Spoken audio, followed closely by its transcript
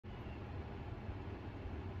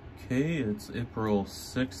Okay, it's April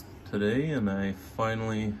 6th today, and I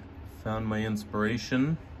finally found my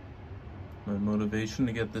inspiration, my motivation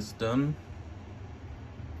to get this done.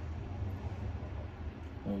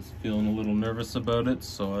 I was feeling a little nervous about it,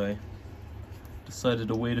 so I decided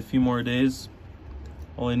to wait a few more days.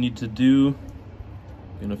 All I need to do,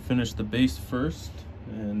 I'm gonna finish the base first,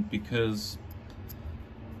 and because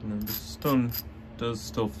the stone does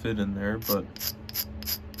still fit in there, but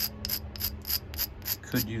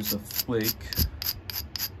could use a flake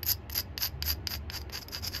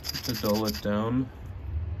to dull it down.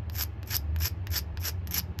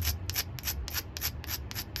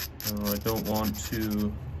 I don't want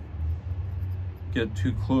to get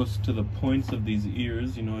too close to the points of these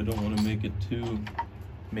ears. I don't want to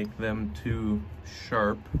make them too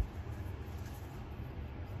sharp.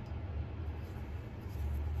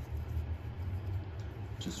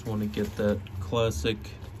 Just want to get that classic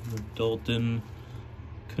Dalton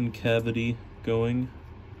concavity going.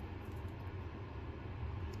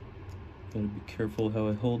 Gotta be careful how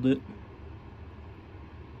I hold it.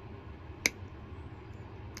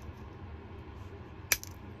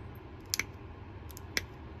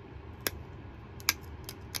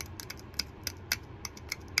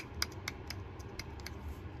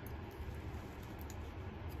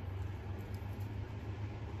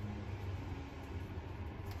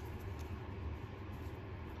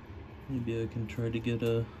 Maybe I can try to get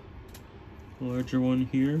a larger one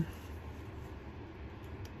here.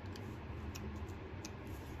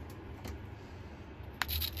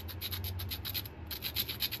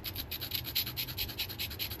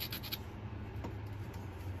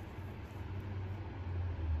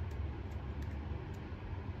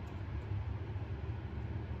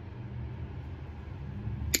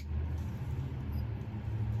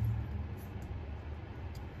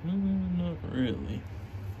 Not really.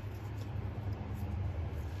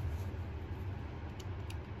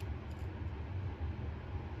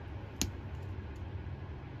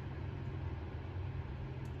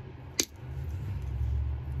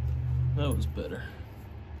 That was better.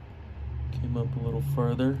 Came up a little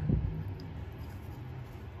farther.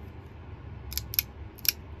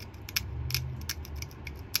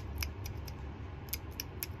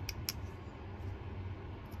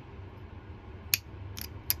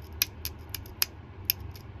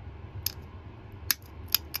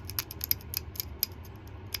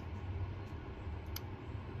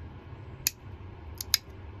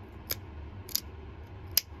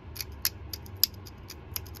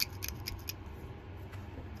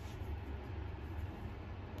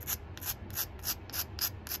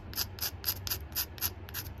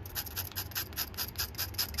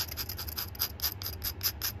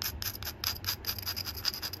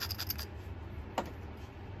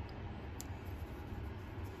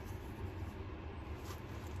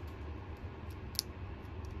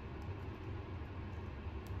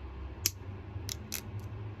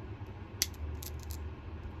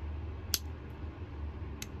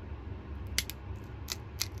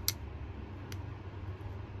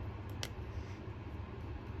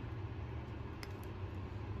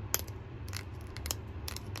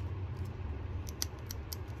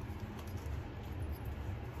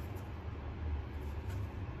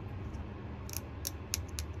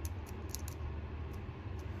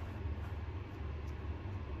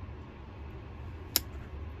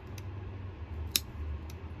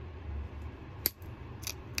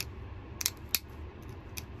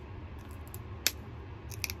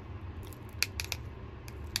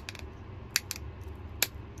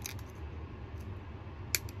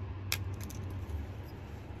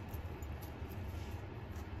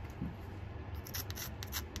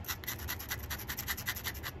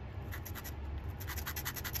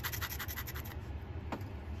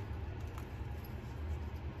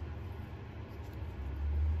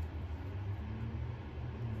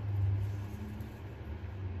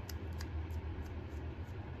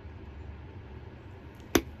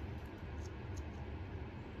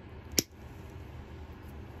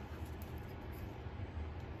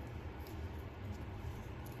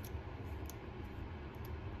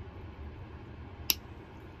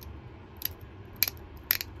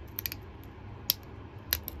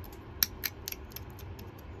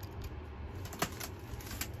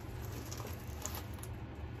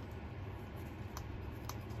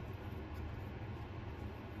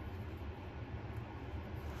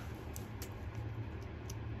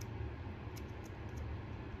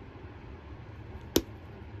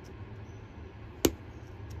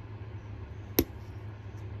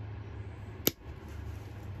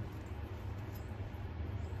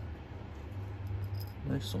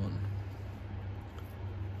 Nice one.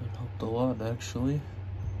 That helped a lot, actually.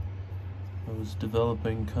 I was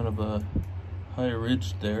developing kind of a high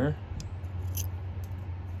ridge there.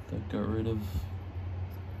 That got rid of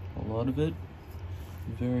a lot of it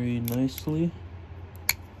very nicely.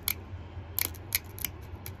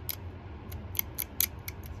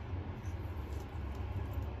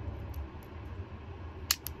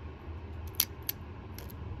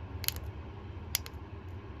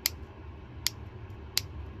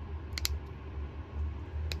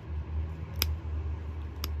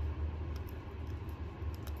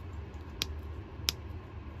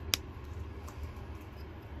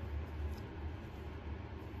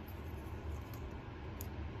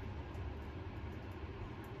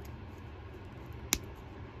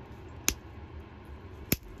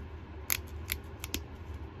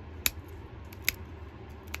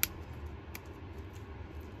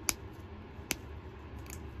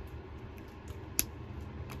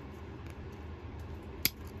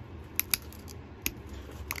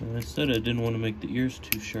 And I said I didn't want to make the ears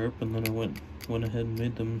too sharp, and then I went ahead and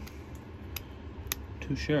made them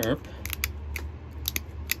too sharp.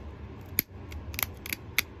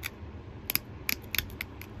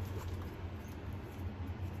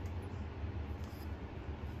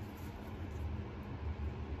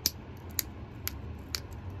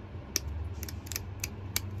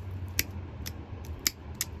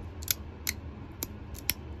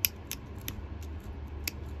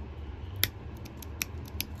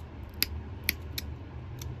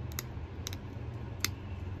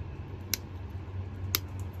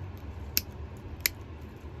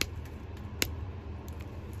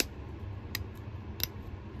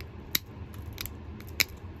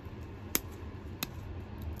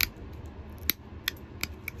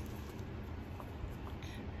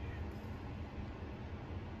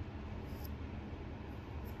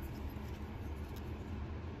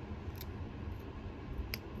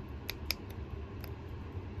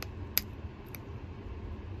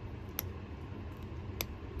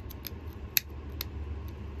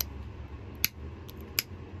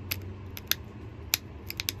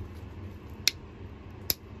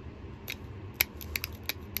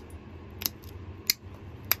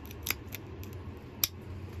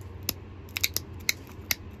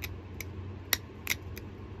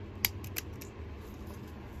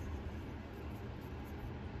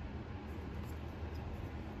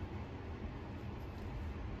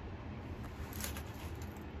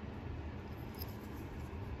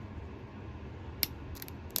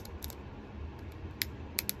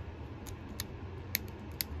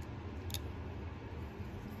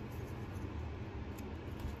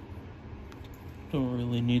 Don't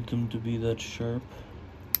really need them to be that sharp.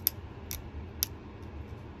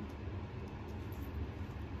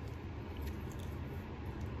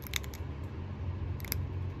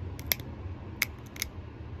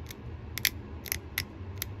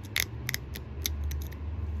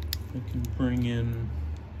 I can bring in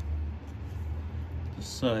the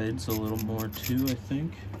sides a little more too, I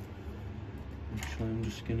think. Which I'm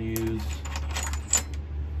just going to use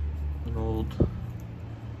an old,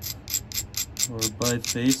 or a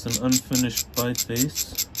biface, an unfinished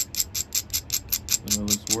biface that I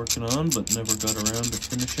was working on but never got around to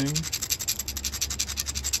finishing.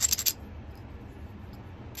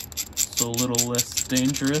 So a little less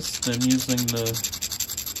dangerous than using my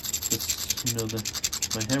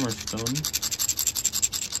hammer stone.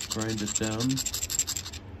 Grind it down.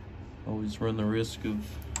 Always run the risk of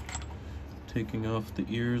taking off the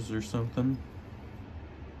ears or something.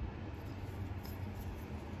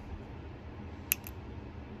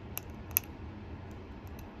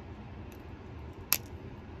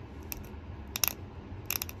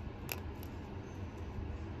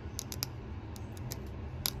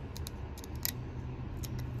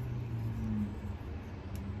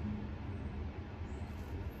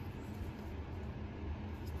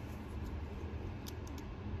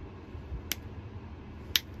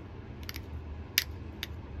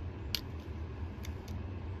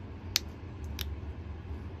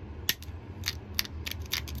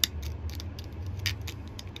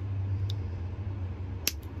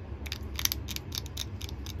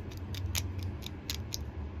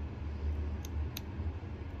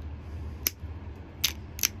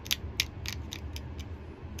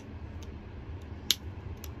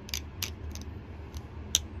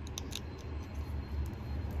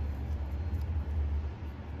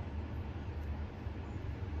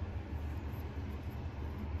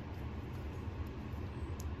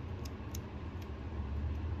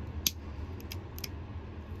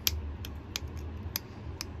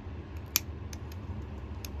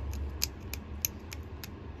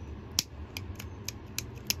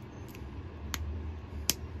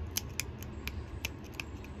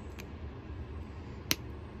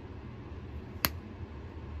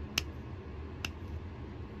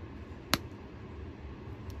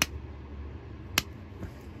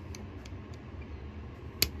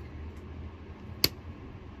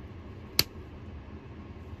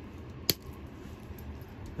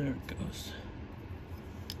 There it goes.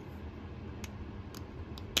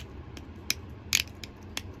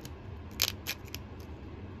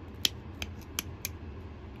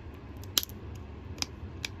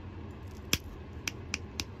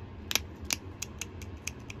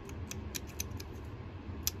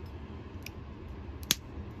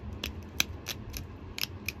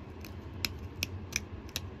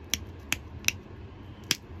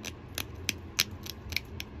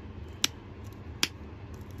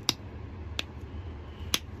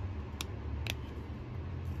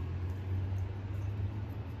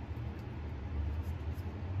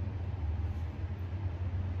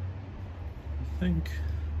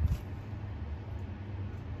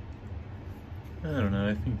 I don't know,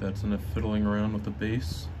 I think that's enough fiddling around with the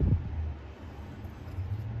base.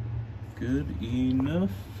 Good enough.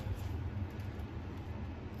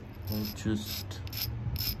 I'll just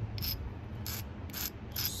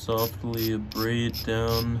softly braid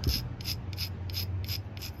down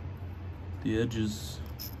the edges,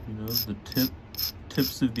 you know, the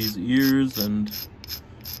tips of these ears and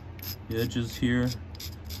the edges here.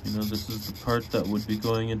 You know, this is the part that would be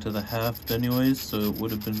going into the haft anyways, so it would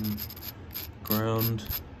have been ground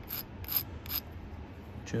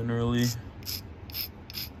generally.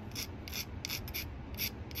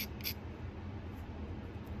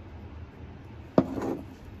 You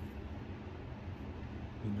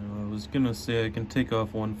know, I was gonna say I can take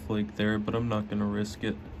off one flake there, but I'm not gonna risk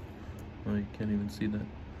it. Oh, you can't even see that.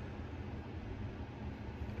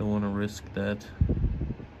 Don't want to risk that.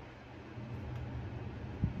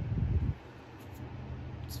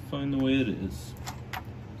 It's fine the way it is.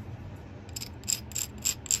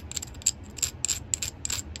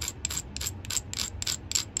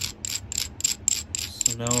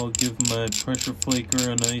 So now I'll give my pressure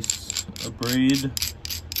flaker a nice braid,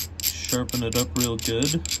 sharpen it up real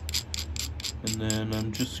good, and then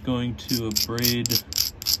I'm just going to braid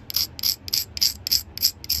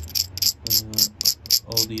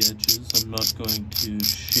all the edges. I'm not going to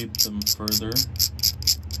shape them further,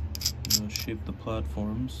 you know, shape the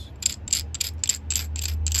platforms.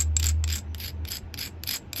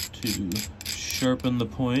 To sharpen the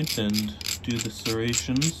point and do the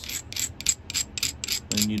serrations,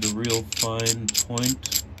 I need a real fine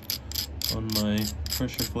point on my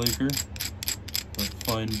pressure flaker, a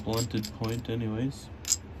fine blunted point anyways.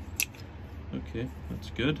 Okay, that's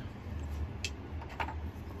good.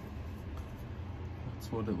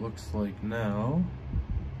 That's what it looks like now.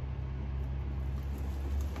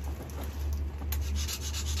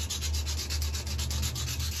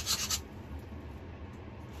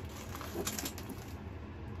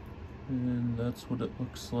 And that's what it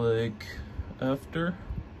looks like after.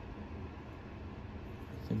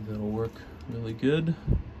 I think that'll work really good.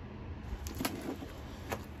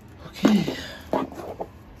 Okay.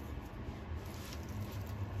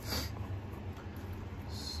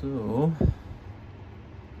 So, I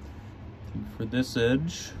think for this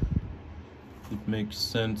edge, it makes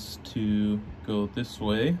sense to go this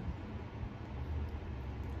way.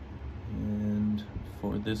 And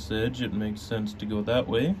for this edge, it makes sense to go that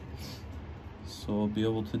way. So I'll be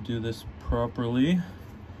able to do this properly.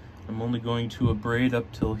 I'm only going to braid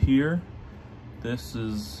up till here. This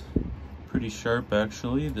is pretty sharp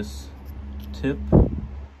actually, this tip.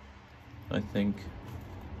 I think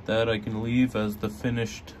that I can leave as the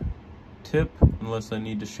finished tip unless I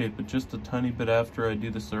need to shape it just a tiny bit after I do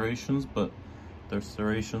the serrations, but the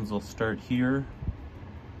serrations will start here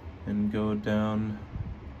and go down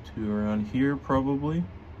to around here probably.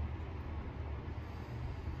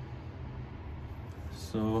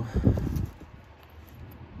 So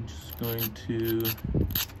I'm just going to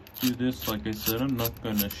do this. Like I said, I'm not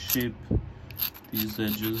going to shape these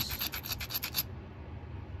edges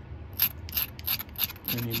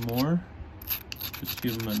anymore. Just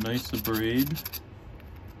give them a nice braid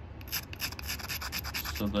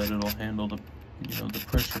so that it'll handle the, you know, the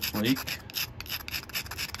pressure flake.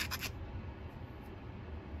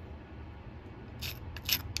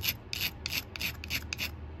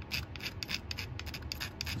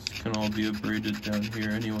 Can all be braided down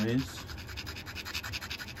here anyways.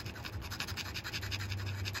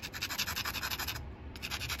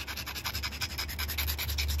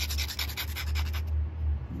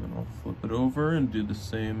 And then I'll flip it over and do the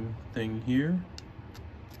same thing here.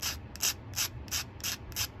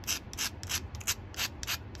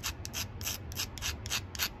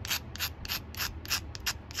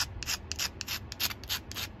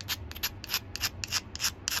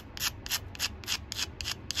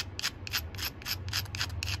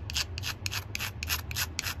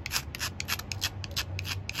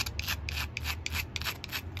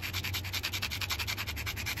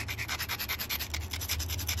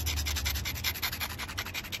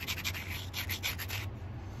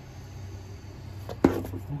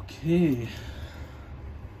 Okay.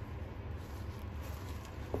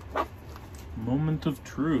 Moment of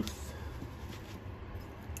truth.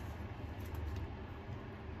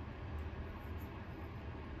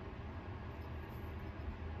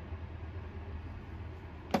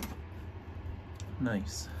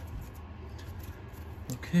 Nice.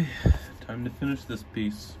 Okay, time to finish this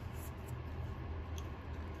piece.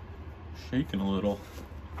 Shaking a little.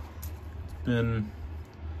 It's been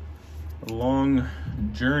a long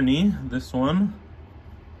journey, this one.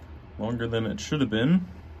 Longer than it should have been.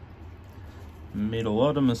 Made a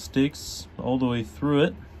lot of mistakes all the way through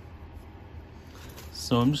it.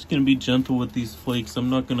 So I'm just gonna be gentle with these flakes.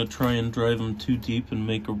 I'm not gonna try and drive them too deep and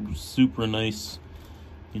make a super nice,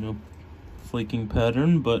 flaking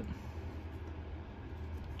pattern, but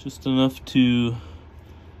just enough to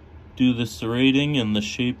do the serrating and the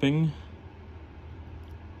shaping.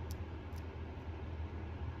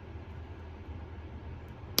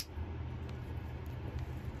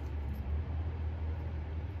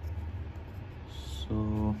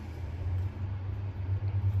 So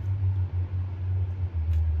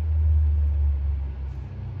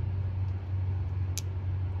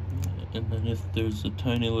and then if there's a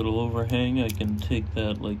tiny little overhang, I can take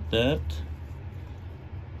that like that.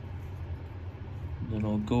 Then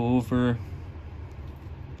I'll go over.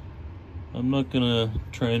 I'm not gonna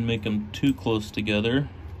try and make them too close together,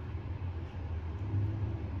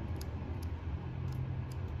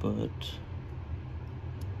 but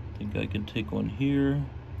I think I can take one here.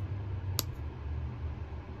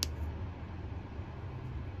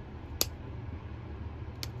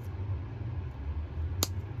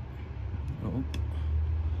 Nope.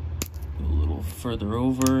 Go a little further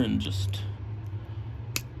over and just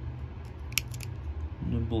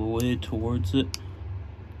nibble away towards it.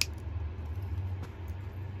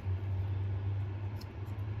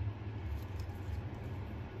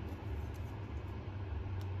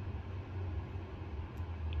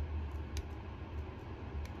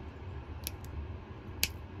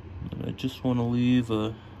 And I just want to leave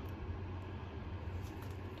a,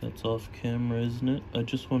 that's off camera, isn't it? I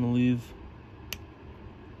just want to leave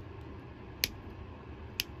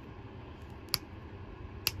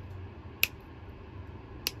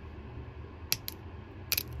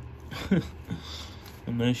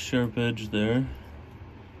a nice sharp edge there.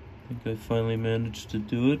 I think I finally managed to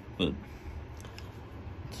do it, but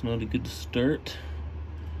it's not a good start.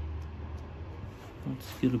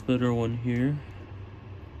 Let's get a better one here.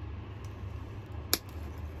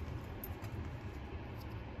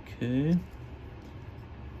 Okay.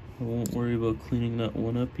 I won't worry about cleaning that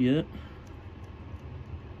one up yet.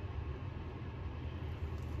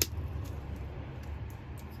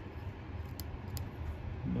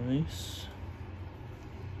 Nice.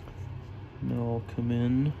 Now I'll come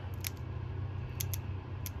in.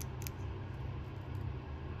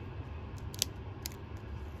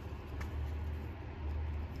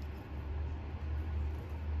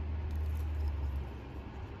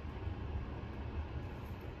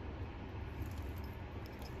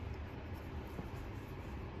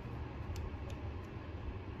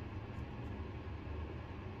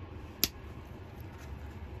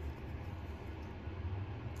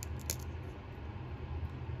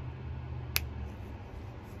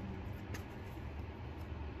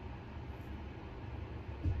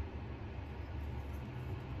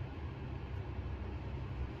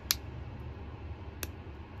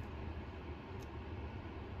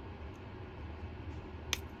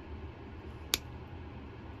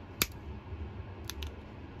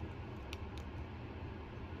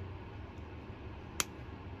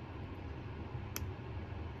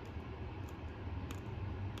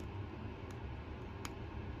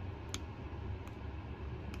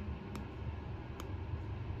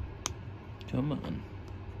 Come on.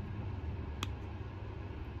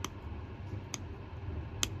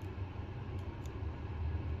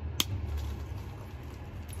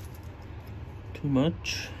 Too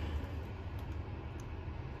much.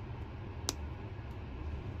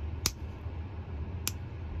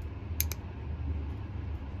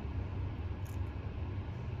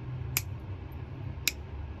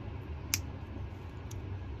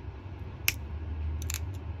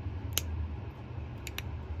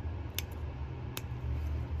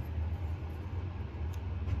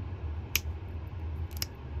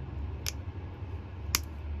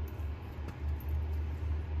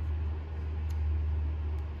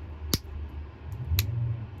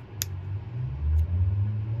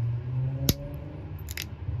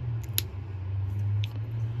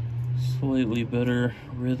 Slightly better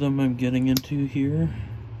rhythm I'm getting into here.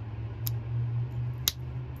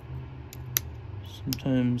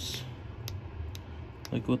 Sometimes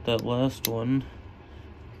like with that last one,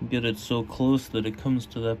 get it so close that it comes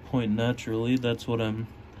to that point naturally. That's what I'm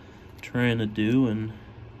trying to do, and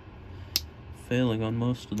failing on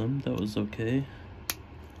most of them. That was okay.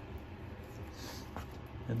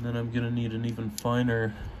 And then I'm gonna need an even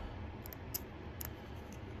finer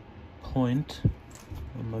point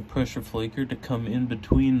on my pressure flaker to come in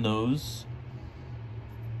between those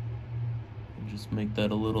and just make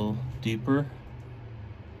that a little deeper.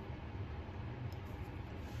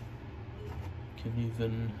 Can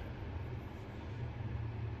even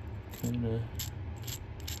kind of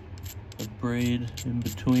a braid in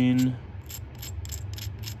between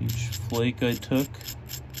each flake I took.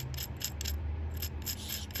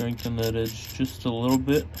 Strengthen that edge just a little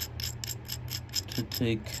bit to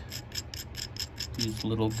take these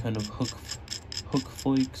little kind of hook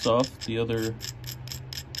flakes off the other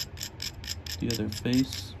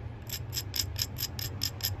face.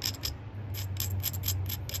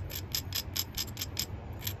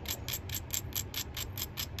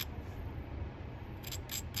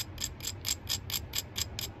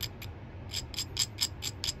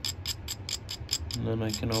 And then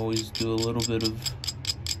I can always do a little bit of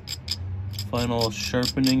final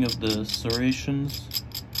sharpening of the serrations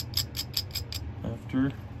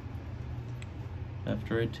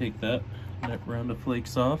after I take that round of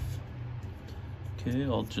flakes off. Okay,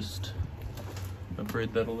 I'll just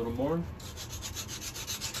braid that a little more.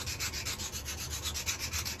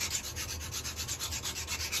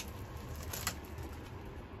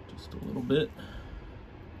 Just a little bit.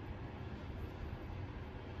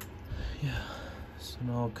 Yeah, so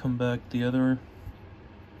now I'll come back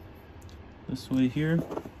this way here.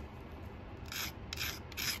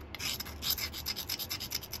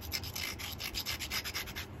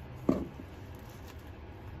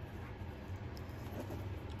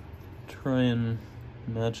 Try and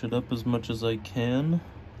match it up as much as I can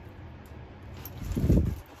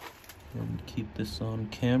and keep this on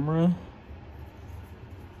camera.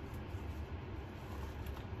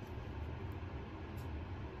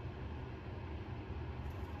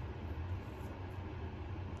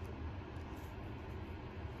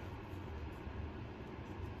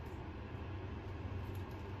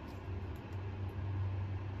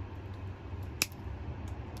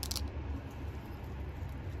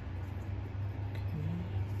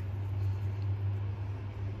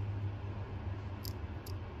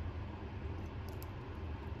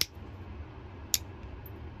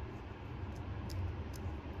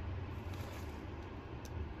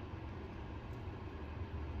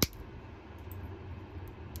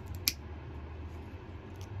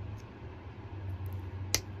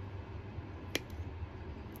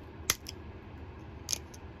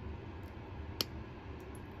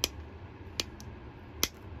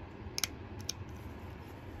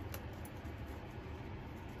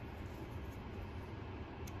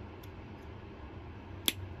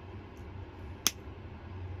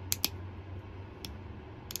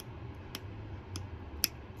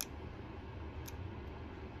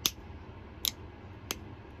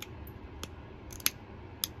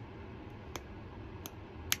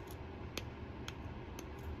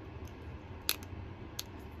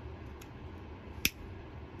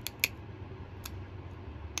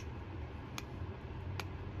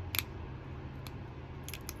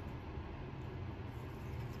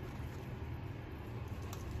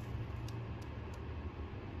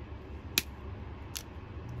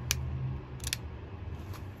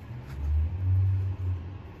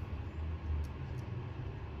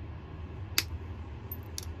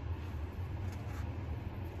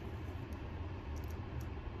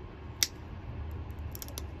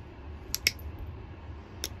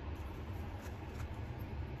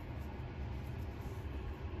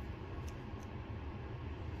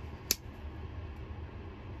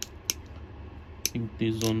 I think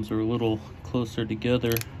these ones are a little closer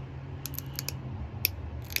together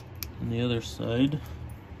on the other side.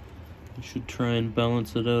 I should try and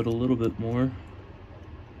balance it out a little bit more.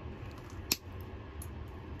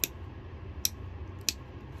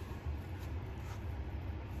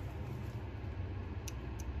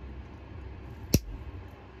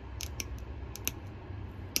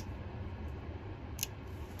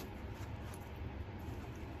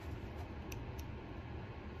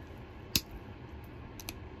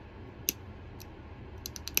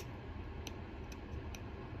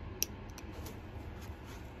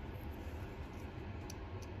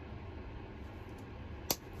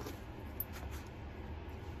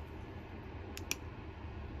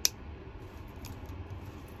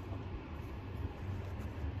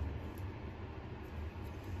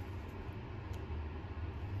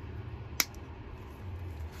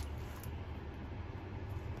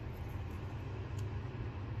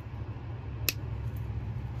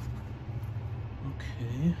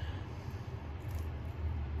 Okay.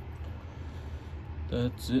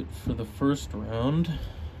 That's it for the first round.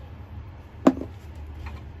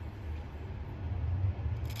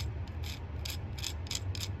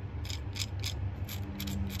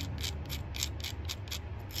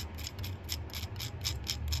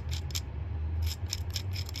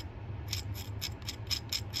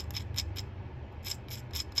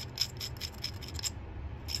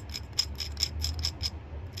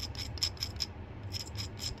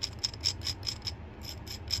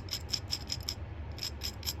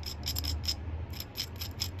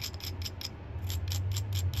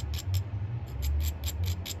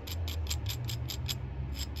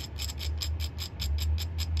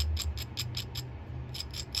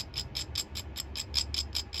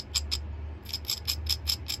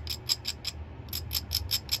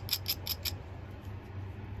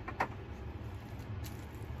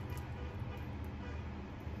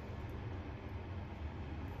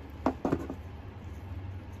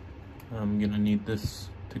 I'm gonna need this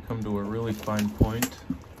to come to a really fine point.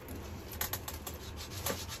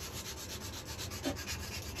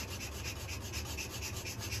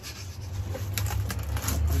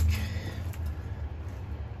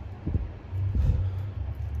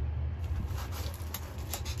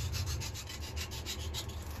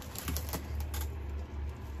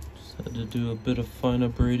 Just had to do a bit of fine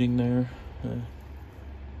braiding there.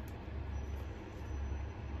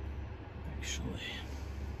 Actually,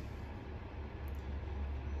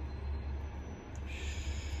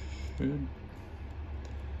 should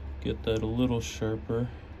get that a little sharper.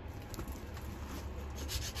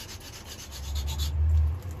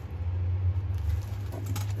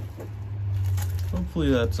 Hopefully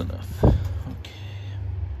that's enough. Okay.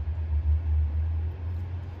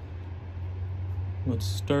 Let's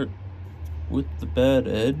start with the bad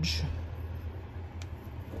edge.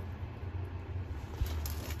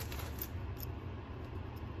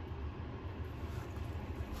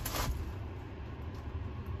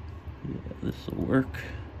 Yeah, this will work.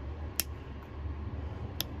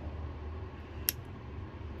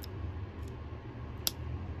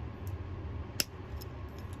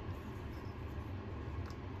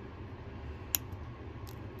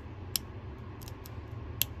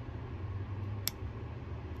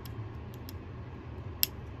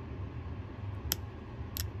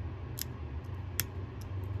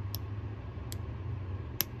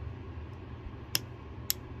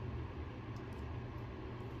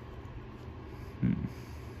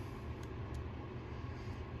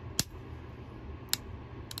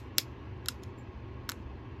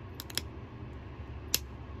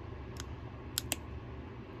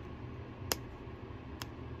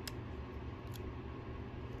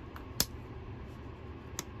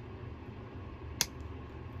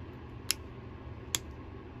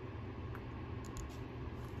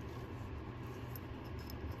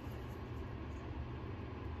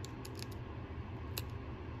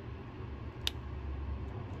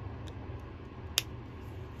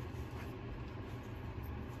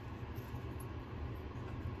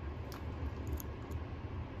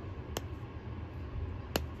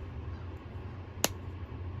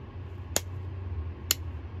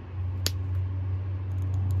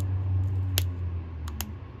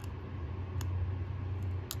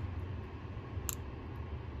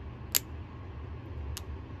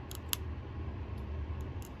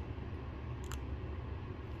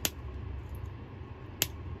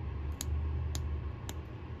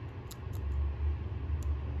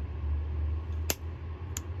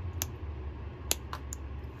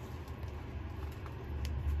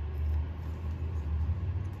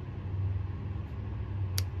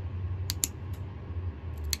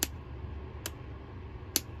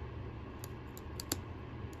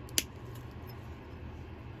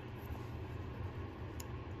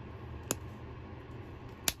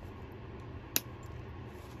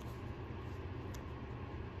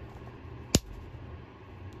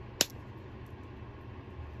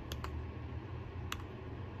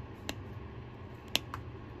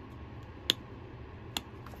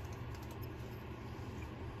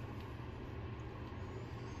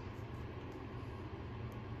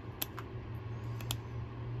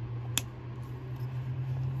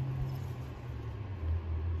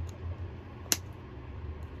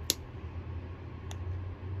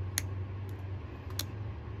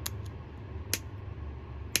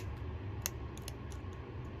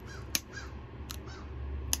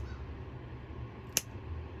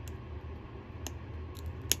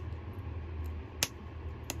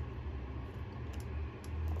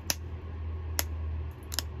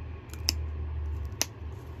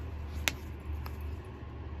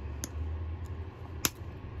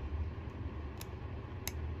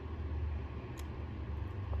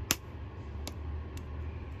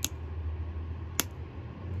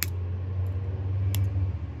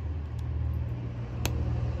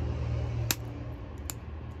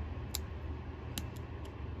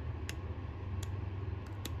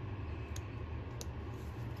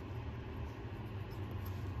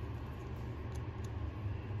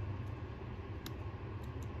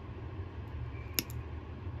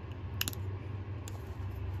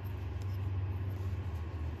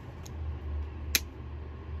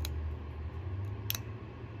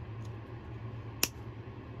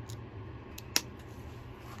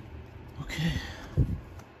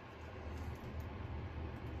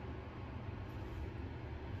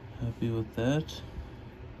 Happy with that.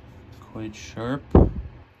 Quite sharp.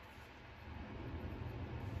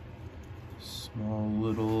 Small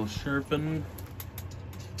little sharpen.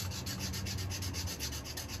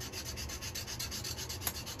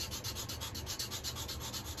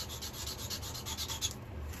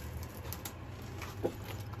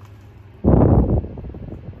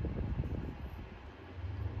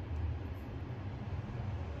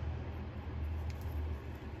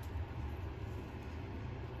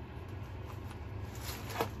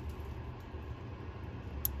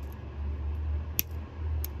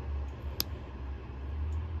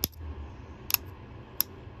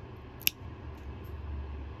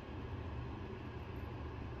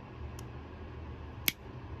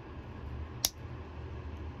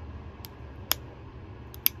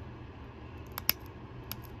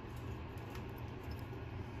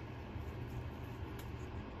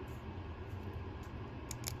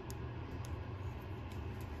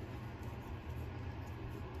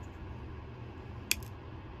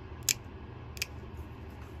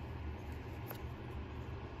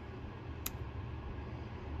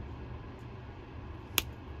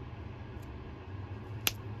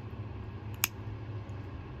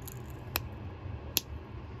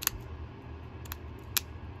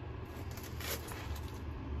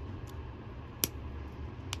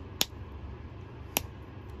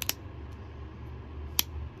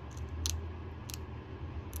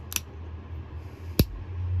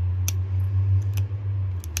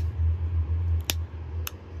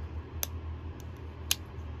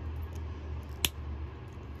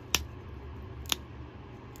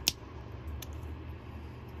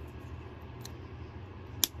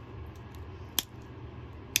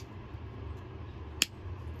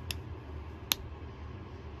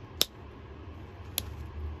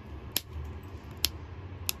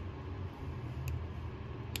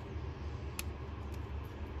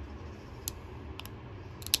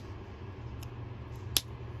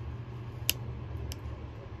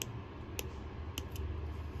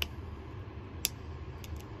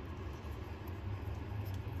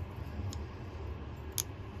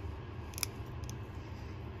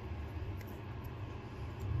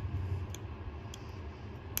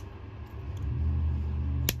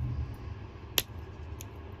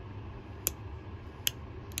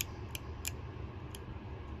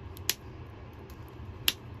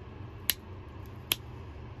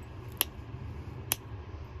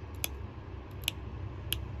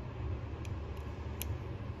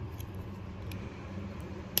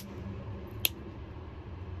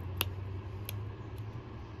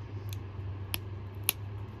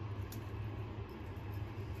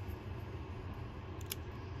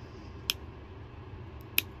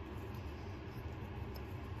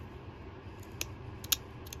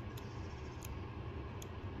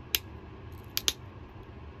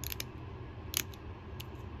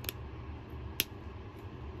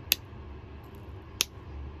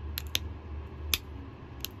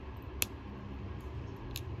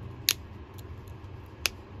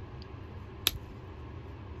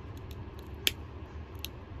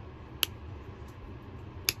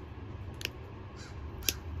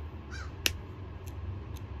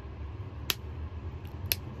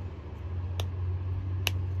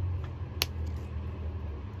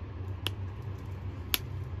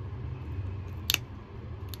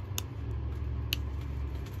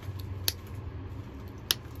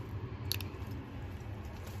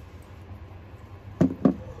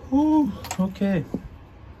 Ooh, okay.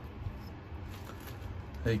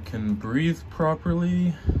 I can breathe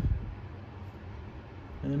properly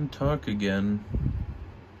and talk again.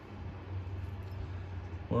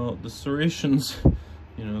 Well, the serrations,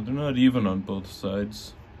 you know, they're not even on both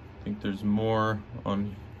sides. I think there's more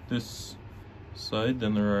on this side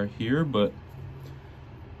than there are here, but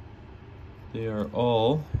they are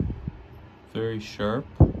all very sharp.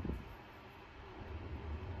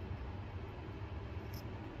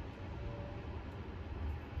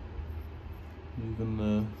 Even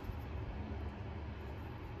the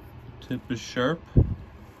tip is sharp.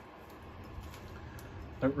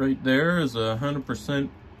 That right there is a 100%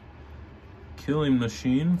 killing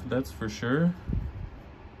machine, that's for sure.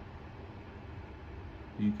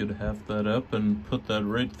 You could half that up and put that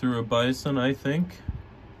right through a bison, I think.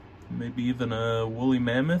 Maybe even a woolly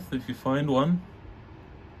mammoth if you find one.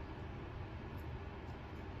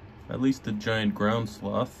 At least a giant ground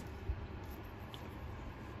sloth.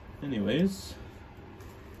 Anyways,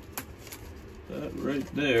 that right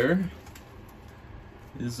there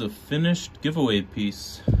is a finished giveaway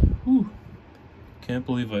piece. Whew. Can't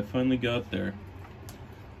believe I finally got there.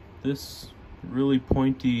 This really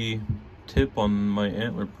pointy tip on my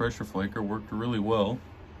antler pressure flaker worked really well.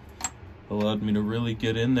 allowed me to really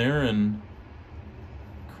get in there and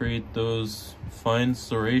create those fine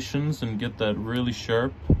serrations and get that really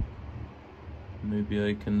sharp. Maybe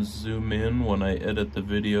I can zoom in when I edit the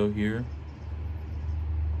video here,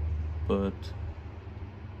 but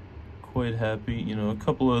quite happy. You know, a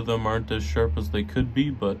couple of them aren't as sharp as they could be,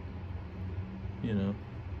 but you know,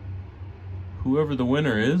 whoever the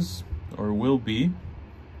winner is or will be,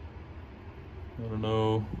 I don't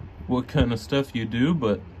know what kind of stuff you do,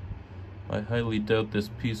 but I highly doubt this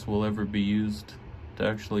piece will ever be used to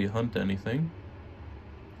actually hunt anything.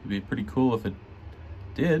 It'd be pretty cool if it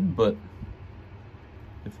did, but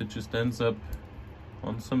if it just ends up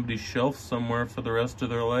on somebody's shelf somewhere for the rest of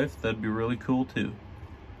their life, that'd be really cool too.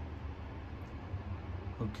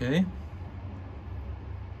 Okay,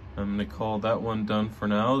 I'm gonna call that one done for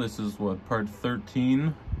now. This is what, part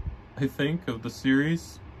 13, I think, of the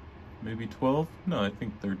series. Maybe 12? No, I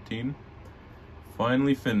think 13.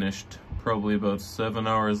 Finally finished, probably about 7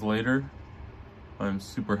 hours later. I'm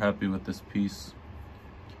super happy with this piece.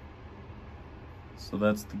 So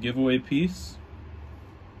that's the giveaway piece.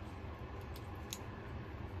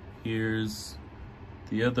 Here's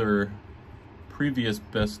the other previous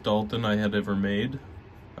best Dalton I had ever made.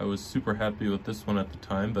 I was super happy with this one at the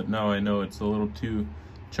time, but now I know it's a little too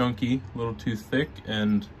chunky, a little too thick,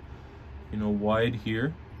 and you know, wide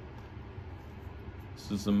here.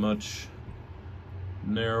 This is a much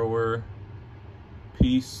narrower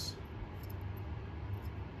piece.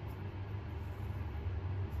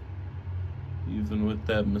 Even with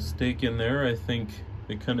that mistake in there, I think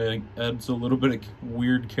it kind of adds a little bit of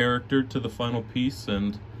weird character to the final piece,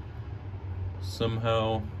 and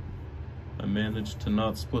somehow I managed to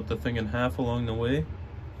not split the thing in half along the way.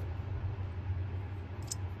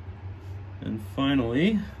 And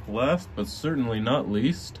finally, last but certainly not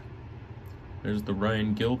least, there's the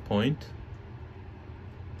Ryan Gill point,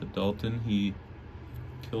 the Dalton he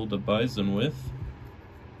killed a bison with.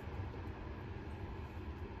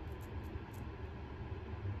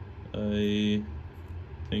 I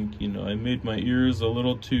think, you know, I made my ears a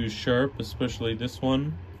little too sharp, especially this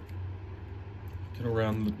one. Could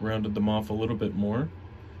have rounded them off a little bit more,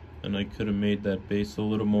 and I could have made that base a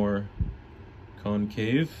little more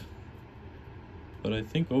concave. But I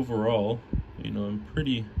think overall, you know, I'm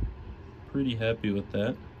pretty happy with that.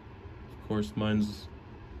 Of course, mine's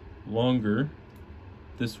longer.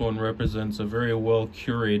 This one represents a very well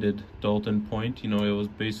curated Dalton point. You know, it was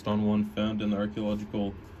based on one found in the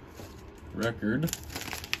archaeological record.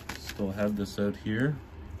 Still have this out here.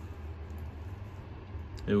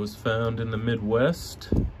 It was found in the Midwest.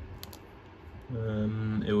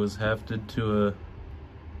 It was hafted to a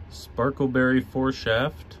sparkleberry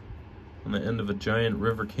foreshaft on the end of a giant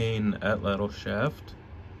river cane atlatl shaft.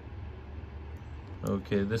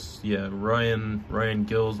 Okay, this, yeah, Ryan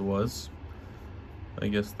Gill's was. I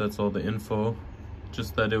guess that's all the info.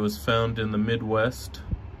 Just that it was found in the Midwest.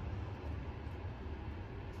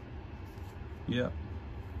 Yeah,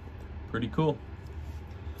 pretty cool.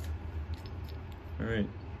 Alright,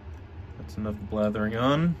 that's enough blathering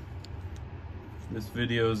on. This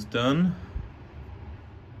video is done.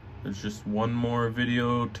 There's just one more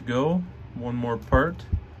video to go, one more part.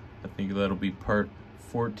 I think that'll be part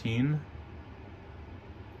 14.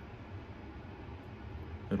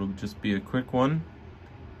 It'll just be a quick one.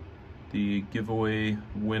 The giveaway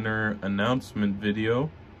winner announcement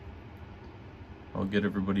video. I'll get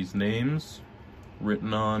everybody's names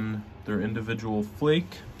written on their individual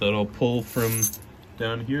flake that I'll pull from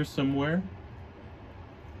down here somewhere.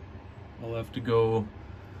 I'll have to go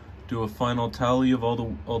do a final tally of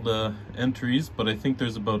all the entries, but I think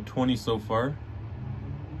there's about 20 so far.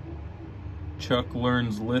 Chuck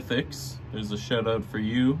Learns Lithics, there's a shout out for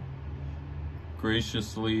you.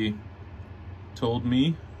 Graciously told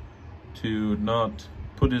me to not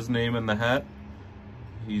put his name in the hat.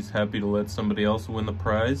 He's happy to let somebody else win the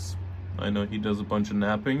prize. I know he does a bunch of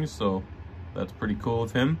napping, so that's pretty cool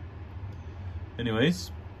of him.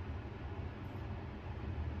 Anyways,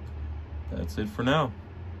 that's it for now.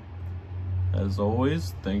 As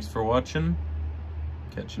always, thanks for watching.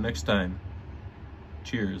 Catch you next time.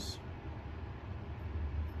 Cheers.